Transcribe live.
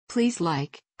Please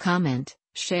like, comment,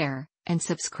 share, and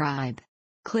subscribe.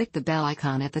 Click the bell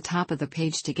icon at the top of the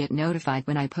page to get notified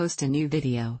when I post a new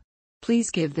video.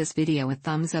 Please give this video a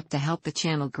thumbs up to help the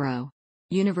channel grow.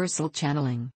 Universal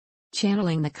Channeling.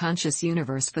 Channeling the conscious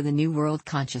universe for the new world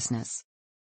consciousness.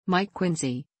 Mike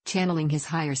Quinsey, channeling his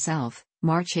higher self,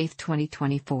 March 8,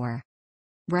 2024.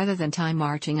 Rather than time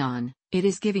marching on, it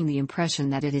is giving the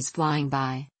impression that it is flying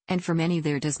by, and for many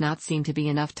there does not seem to be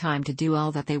enough time to do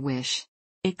all that they wish.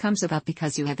 It comes about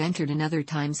because you have entered another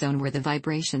time zone where the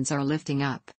vibrations are lifting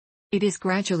up. It is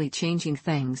gradually changing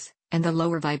things, and the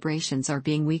lower vibrations are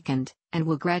being weakened, and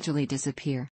will gradually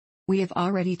disappear. We have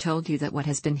already told you that what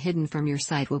has been hidden from your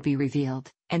sight will be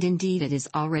revealed, and indeed it is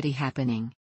already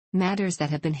happening. Matters that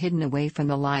have been hidden away from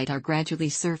the light are gradually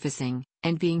surfacing,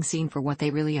 and being seen for what they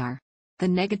really are. The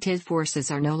negative forces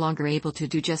are no longer able to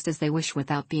do just as they wish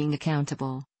without being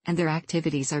accountable, and their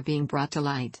activities are being brought to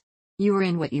light. You are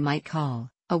in what you might call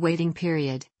a waiting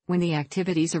period, when the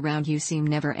activities around you seem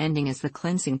never ending as the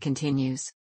cleansing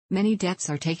continues. Many deaths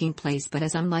are taking place, but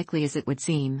as unlikely as it would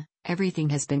seem, everything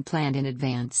has been planned in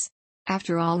advance.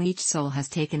 After all, each soul has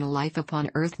taken a life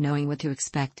upon earth knowing what to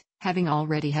expect, having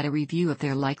already had a review of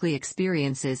their likely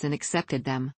experiences and accepted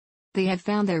them. They had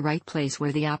found their right place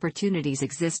where the opportunities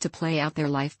exist to play out their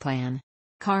life plan.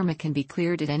 Karma can be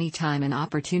cleared at any time, and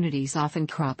opportunities often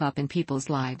crop up in people's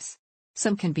lives.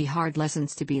 Some can be hard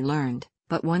lessons to be learned,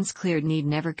 but once cleared need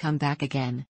never come back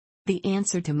again. The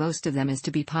answer to most of them is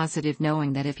to be positive,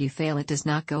 knowing that if you fail it does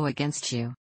not go against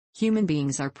you. Human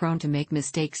beings are prone to make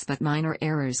mistakes, but minor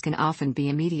errors can often be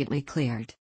immediately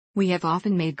cleared. We have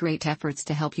often made great efforts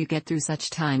to help you get through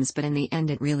such times, but in the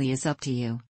end it really is up to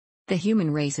you. The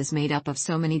human race is made up of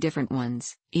so many different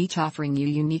ones, each offering you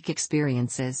unique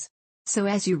experiences. So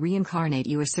as you reincarnate,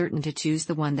 you are certain to choose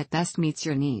the one that best meets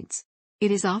your needs. It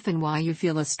is often why you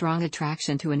feel a strong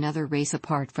attraction to another race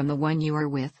apart from the one you are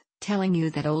with, telling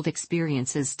you that old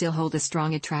experiences still hold a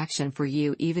strong attraction for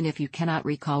you even if you cannot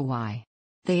recall why.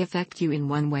 They affect you in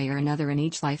one way or another in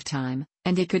each lifetime,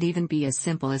 and it could even be as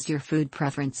simple as your food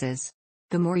preferences.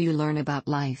 The more you learn about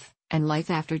life, and life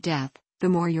after death, the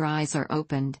more your eyes are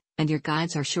opened, and your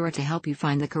guides are sure to help you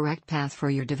find the correct path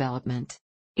for your development.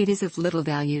 It is of little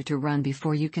value to run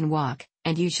before you can walk,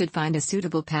 and you should find a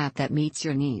suitable path that meets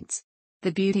your needs.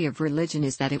 The beauty of religion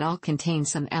is that it all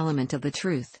contains some element of the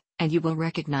truth, and you will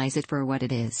recognize it for what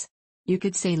it is. You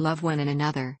could say love one and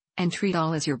another, and treat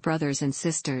all as your brothers and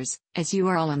sisters, as you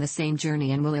are all on the same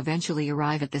journey and will eventually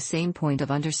arrive at the same point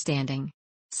of understanding.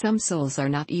 Some souls are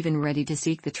not even ready to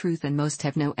seek the truth, and most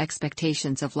have no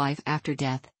expectations of life after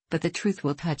death, but the truth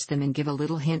will touch them and give a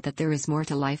little hint that there is more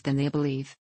to life than they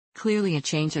believe. Clearly a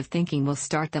change of thinking will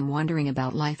start them wondering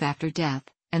about life after death,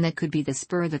 and that could be the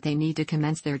spur that they need to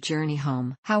commence their journey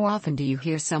home. How often do you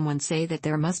hear someone say that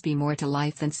there must be more to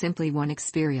life than simply one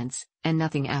experience, and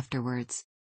nothing afterwards?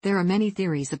 There are many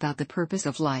theories about the purpose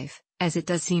of life, as it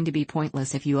does seem to be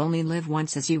pointless if you only live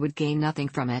once, as you would gain nothing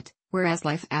from it, whereas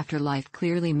life after life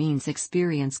clearly means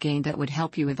experience gained that would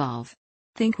help you evolve.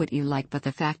 Think what you like, but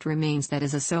the fact remains that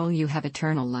as a soul you have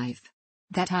eternal life.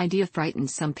 That idea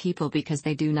frightens some people because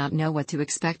they do not know what to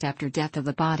expect after death of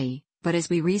the body, but as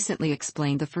we recently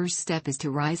explained, the first step is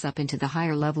to rise up into the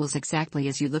higher levels exactly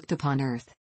as you looked upon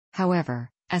Earth.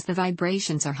 However, as the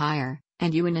vibrations are higher,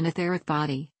 and you in an etheric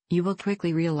body, you will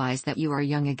quickly realize that you are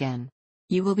young again.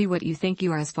 You will be what you think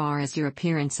you are as far as your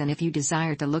appearance, and if you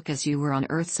desire to look as you were on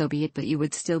Earth, so be it, but you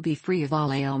would still be free of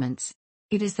all ailments.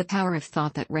 It is the power of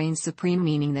thought that reigns supreme,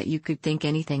 meaning that you could think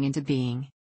anything into being.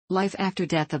 Life after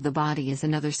death of the body is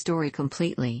another story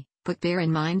completely, but bear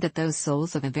in mind that those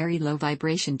souls of a very low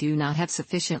vibration do not have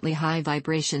sufficiently high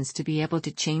vibrations to be able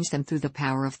to change them through the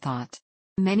power of thought.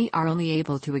 Many are only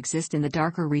able to exist in the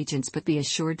darker regions, but be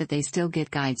assured that they still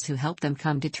get guides who help them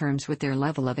come to terms with their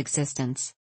level of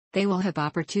existence. They will have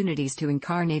opportunities to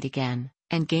incarnate again,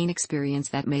 and gain experience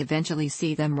that may eventually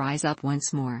see them rise up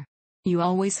once more. You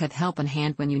always have help on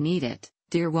hand when you need it,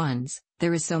 dear ones.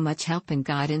 There is so much help and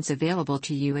guidance available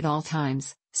to you at all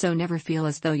times, so never feel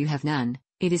as though you have none.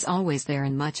 It is always there,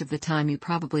 and much of the time you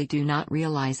probably do not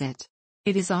realize it.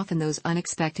 It is often those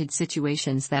unexpected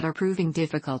situations that are proving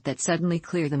difficult that suddenly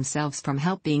clear themselves from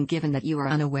help being given that you are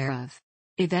unaware of.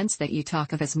 Events that you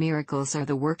talk of as miracles are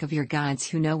the work of your guides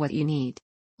who know what you need.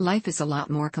 Life is a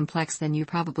lot more complex than you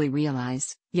probably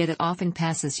realize, yet it often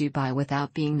passes you by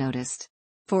without being noticed.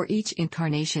 For each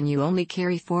incarnation you only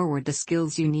carry forward the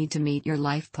skills you need to meet your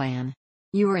life plan.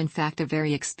 You are in fact a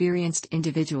very experienced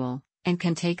individual, and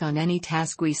can take on any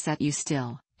task we set you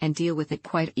still, and deal with it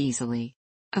quite easily.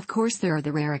 Of course, there are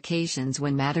the rare occasions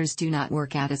when matters do not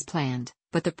work out as planned,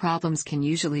 but the problems can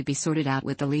usually be sorted out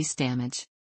with the least damage.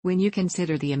 When you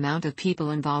consider the amount of people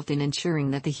involved in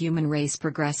ensuring that the human race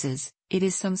progresses, it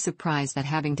is some surprise that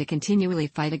having to continually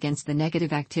fight against the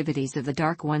negative activities of the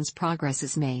Dark Ones progress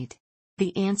is made.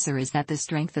 The answer is that the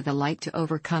strength of the light to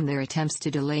overcome their attempts to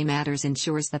delay matters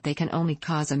ensures that they can only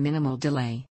cause a minimal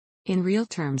delay. In real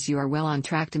terms, you are well on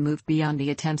track to move beyond the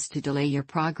attempts to delay your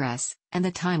progress, and the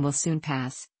time will soon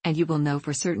pass, and you will know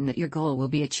for certain that your goal will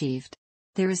be achieved.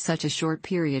 There is such a short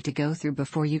period to go through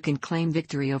before you can claim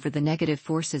victory over the negative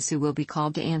forces who will be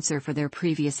called to answer for their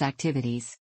previous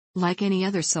activities. Like any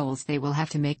other souls, they will have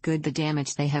to make good the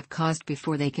damage they have caused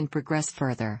before they can progress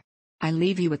further. I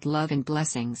leave you with love and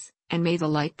blessings, and may the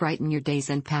light brighten your days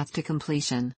and path to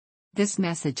completion. This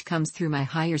message comes through my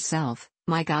higher self,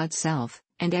 my God self,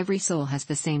 and every soul has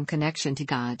the same connection to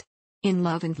God. In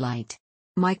love and light.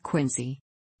 Mike Quinsey.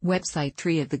 Website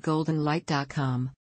 3ofthegoldenlight.com